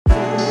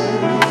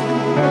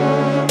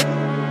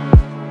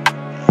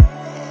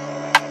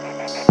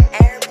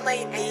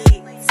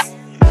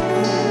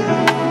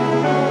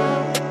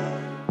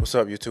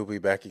What's up, YouTube? We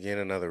back again,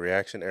 another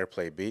reaction.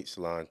 Airplay Beats,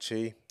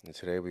 I.G.Y. And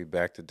today we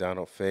back to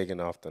Donald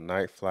Fagen off the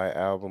Night Flight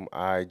album,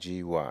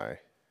 I.G.Y.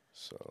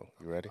 So,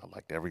 you ready? I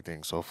liked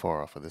everything so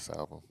far off of this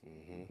album.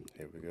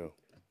 Here we go.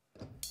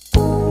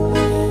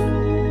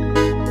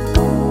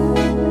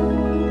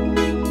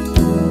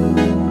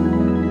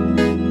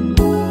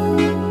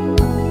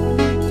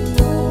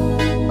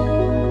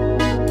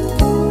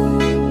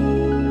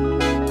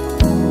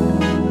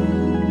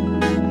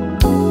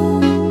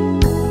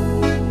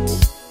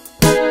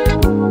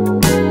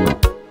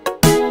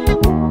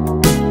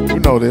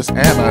 Know this, and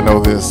I know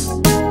this.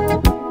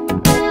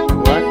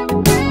 What?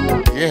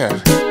 Yeah.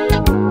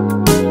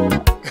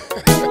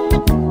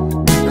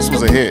 This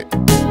was a hit.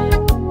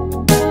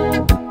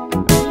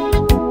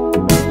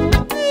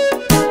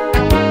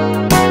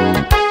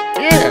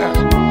 Yeah.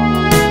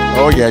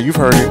 Oh yeah, you've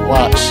heard it.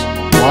 Watch.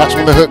 Watch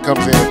when the hook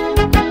comes in.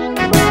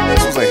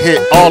 This was a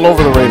hit all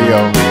over the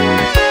radio.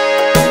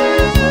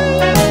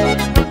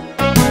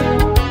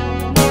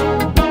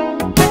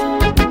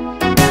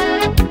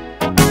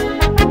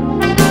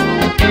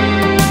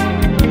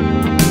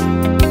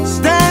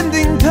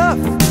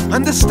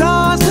 Under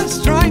stars and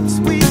stripes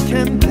we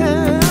can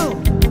tell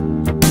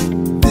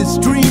this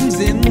dream's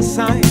in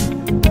sight.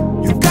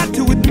 You've got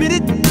to admit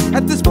it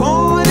at this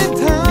point in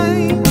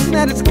time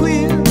that it's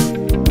clear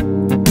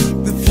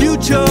the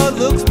future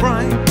looks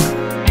bright.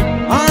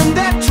 On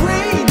that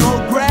train, all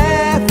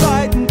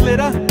graphite and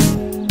glitter,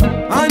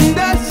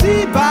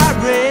 undersea by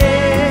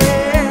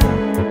rail,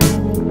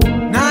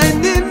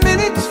 90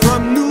 minutes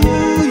from New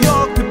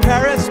York to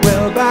Paris.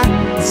 Well, by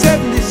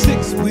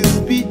 76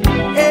 we'll be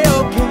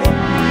A-OK.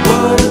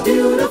 What a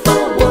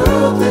beautiful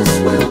world this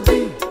will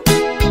be.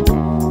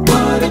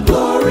 What a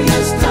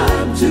glorious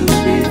time to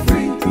be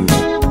free.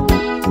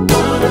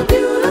 What a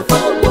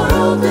beautiful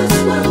world this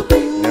will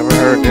be. Never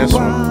heard this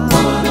one.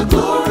 What a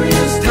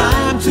glorious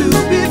time to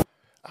be.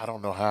 I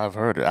don't know how I've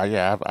heard it.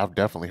 Yeah, I've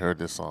definitely heard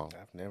this song.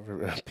 I've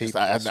never peeped.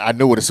 I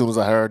knew it as soon as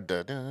I heard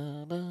the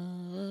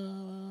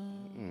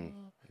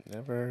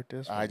Never heard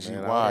this one.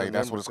 I.G.Y.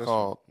 That's what it's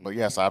called. But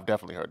yes, I've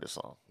definitely heard this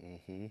song.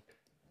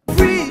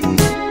 Free.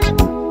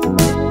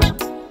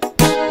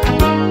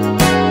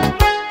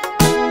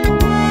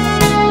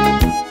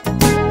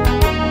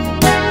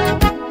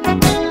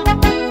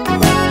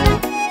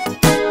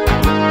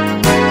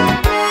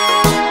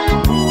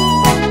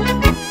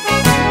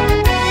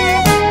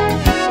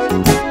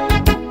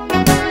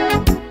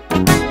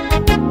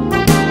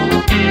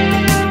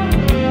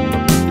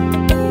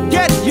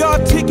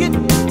 Ticket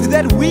to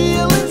that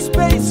wheel in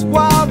space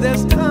while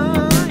there's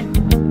time.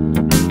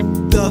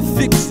 The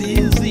fix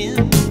is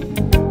in.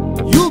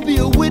 You'll be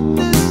a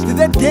witness to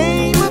that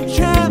game of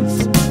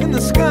chance in the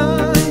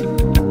sky.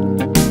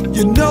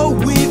 You know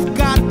we've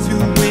got to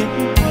win.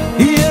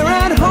 Here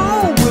at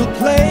home we'll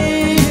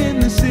play in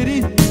the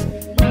city.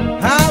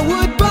 I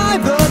would buy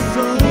the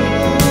sun.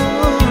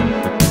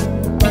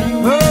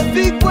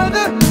 Perfect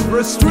weather for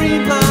a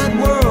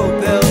streamlined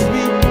world. There'll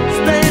be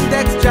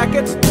spandex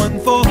jackets, one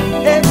for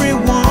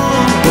everyone.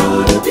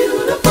 What a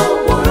beautiful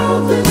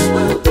world this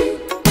will be.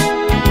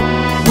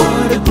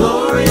 What a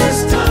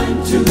glorious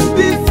time to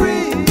be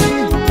free.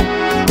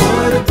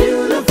 What a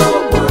beautiful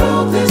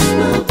world this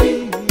will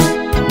be.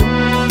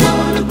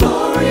 What a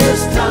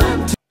glorious time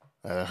to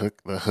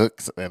The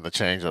hooks and the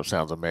change up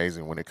sounds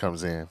amazing when it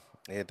comes in.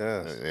 It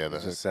does. Yeah, the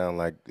It hook. just sound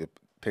like it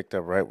picked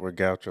up right where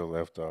Gaucho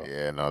left off.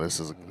 Yeah, no,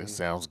 this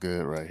sounds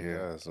good right here.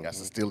 It does.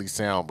 That's a steely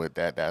sound, but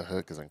that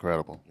hook is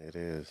incredible. It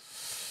is.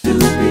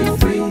 be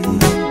free.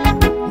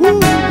 Woo.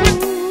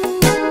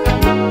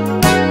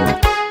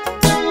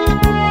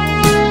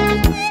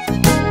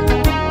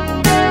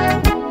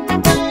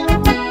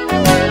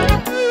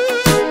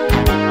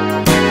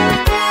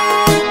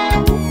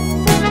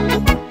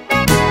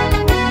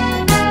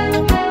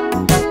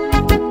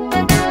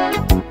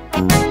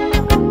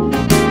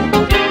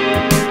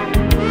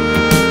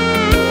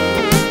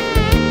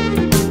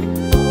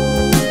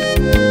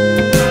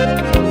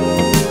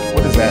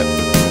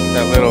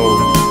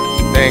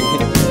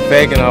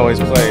 Fagen always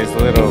plays the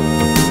little.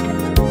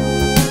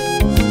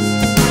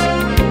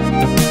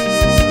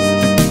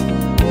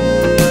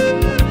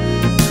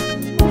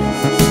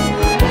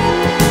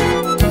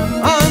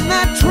 On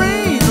that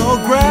train, all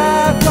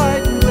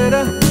graphite and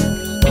glitter,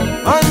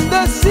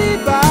 undersea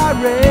by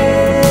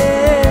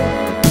rail,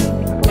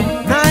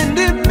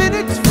 90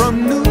 minutes from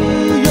New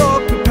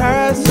York to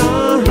Paris.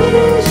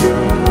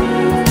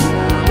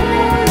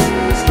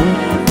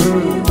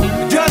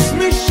 Just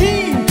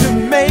machine to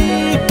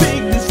make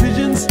big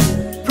decisions,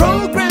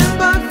 programmed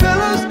by fellow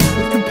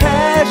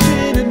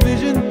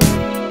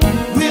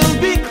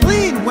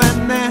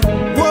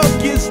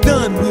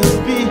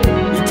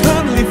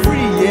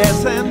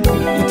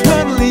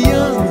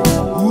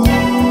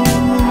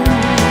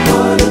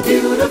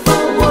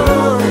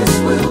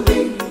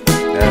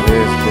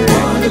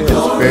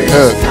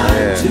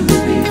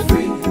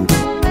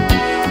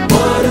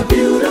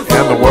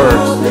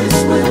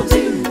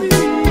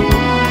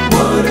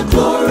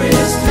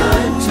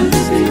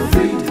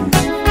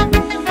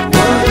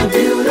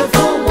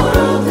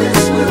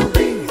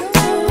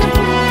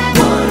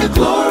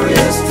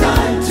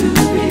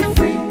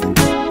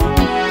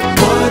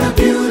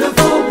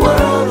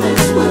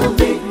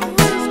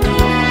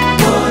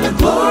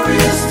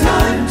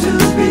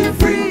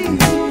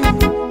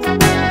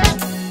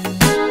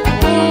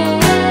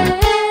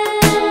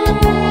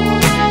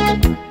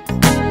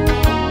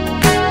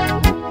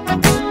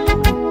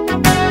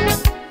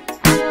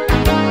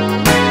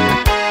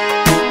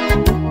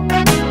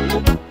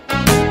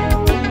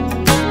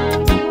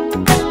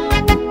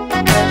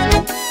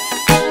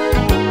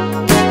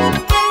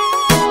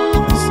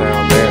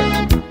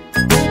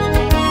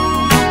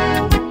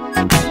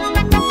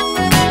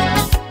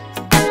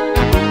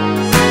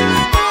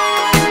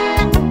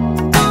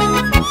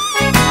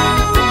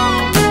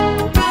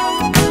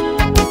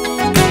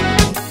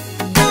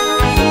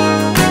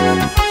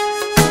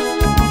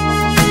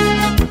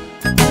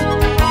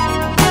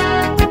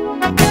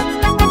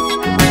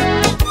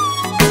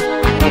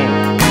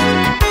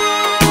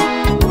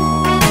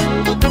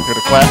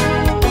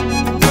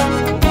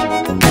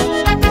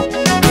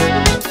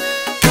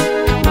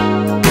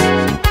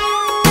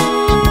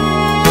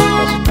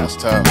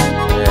tough.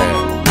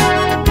 Yeah.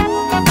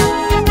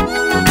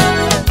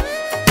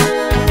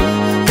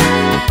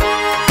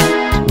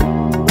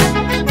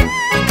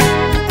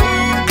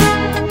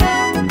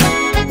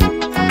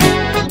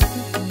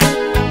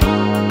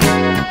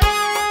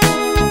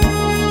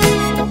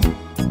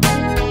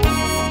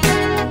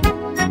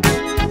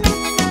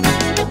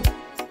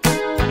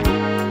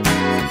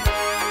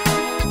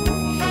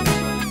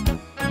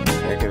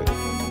 They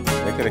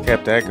could have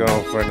kept that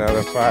going for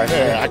another 5 Yeah,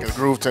 minutes. I could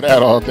groove to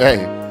that all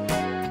day.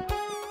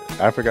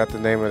 I forgot the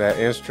name of that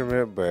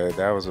instrument, but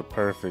that was a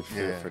perfect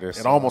fit Yeah, for this.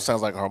 it song. almost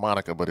sounds like a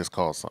harmonica, but it's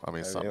called something. I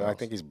Else.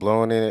 think he's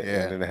blowing in it,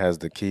 Yeah. and then it has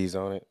the keys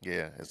on it.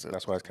 Yeah,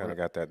 That's why it's kind of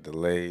got that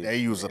delay. They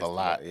use it a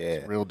lot. Yeah,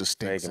 It's real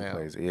distinct Fagen sound.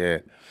 plays it. Yeah,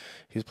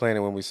 he's playing it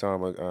when we saw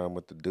him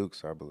with the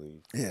Dukes, I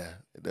believe. Yeah,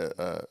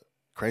 the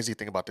crazy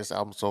thing about this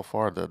album so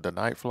far, the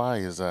Night Fly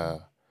is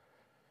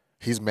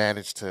he's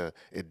managed to.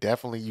 It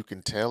definitely you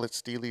can tell it's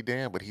Steely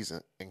Dan, but he's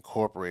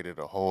incorporated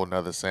a whole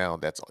nother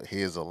sound that's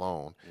his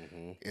alone.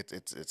 Mm-hmm.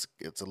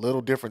 It's a little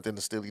different than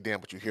the Steely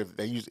Dan, but you hear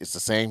they use it's the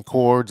same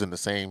chords and the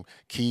same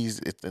keys.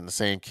 It's in the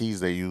same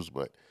keys they use,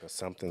 but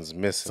something's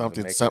missing.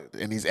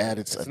 And he's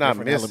added. It's not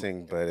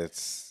missing, but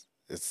it's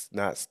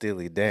not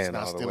Steely Dan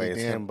all the way.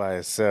 It's him by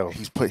himself.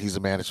 He's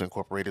managed to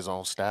incorporate his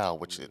own style,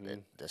 which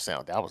that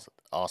was an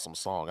awesome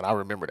song, and I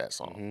remember that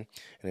song. Mm-hmm.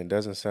 And it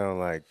doesn't sound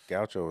like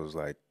Gaucho was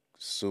like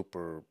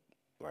super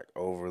like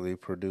overly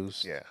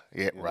produced. Yeah,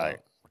 right,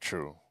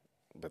 true.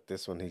 But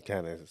this one, he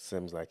kind of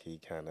seems like he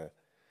kind of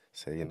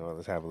say,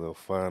 let's have a little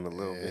fun a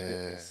little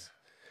bit.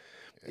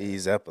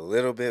 Ease up a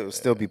little bit. It would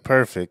still be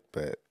perfect,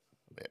 but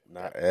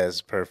not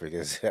as perfect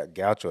as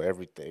Gaucho.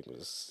 Everything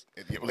was.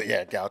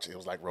 Gaucho. It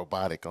was like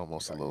robotic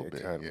almost a little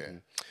bit.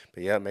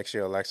 But yeah, make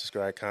sure you like,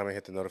 subscribe, comment,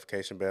 hit the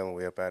notification bell, and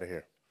we up out of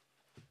here.